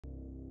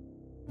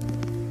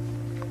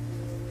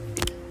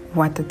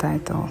What the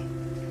title?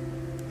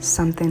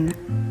 Something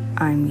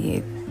I'm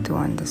yet to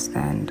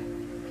understand.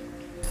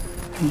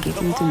 I'm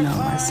getting to know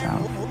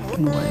myself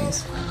in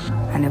ways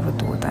I never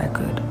thought I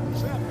could.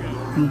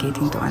 I'm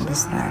getting to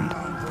understand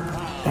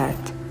that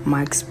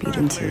my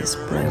experiences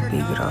play a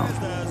big role.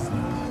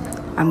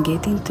 I'm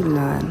getting to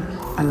learn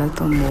a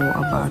little more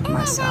about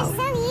myself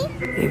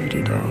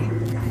every day.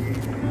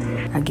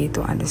 I get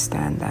to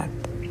understand that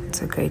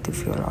it's okay to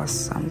feel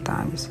lost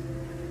sometimes,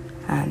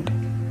 and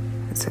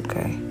it's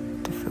okay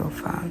to feel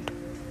found.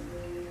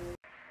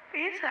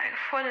 We need to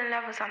fall in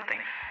love with something.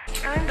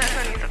 I think that's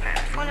what needs to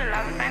happen. Fall in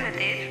love, find a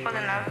date, fall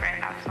in love,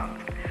 write love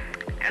songs.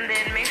 And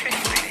then make sure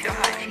you break your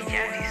heart.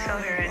 TGIF is so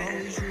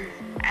horrendous.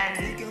 And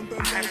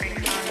a heartbreak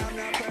song.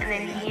 And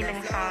then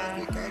healing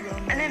songs.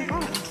 And then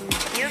boom.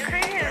 Your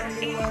career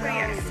is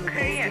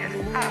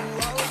up.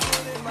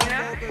 You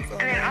know?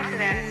 And then after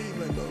that,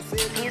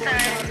 you start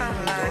writing songs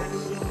about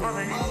all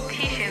the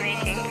t-shirt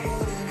making.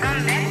 From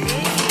that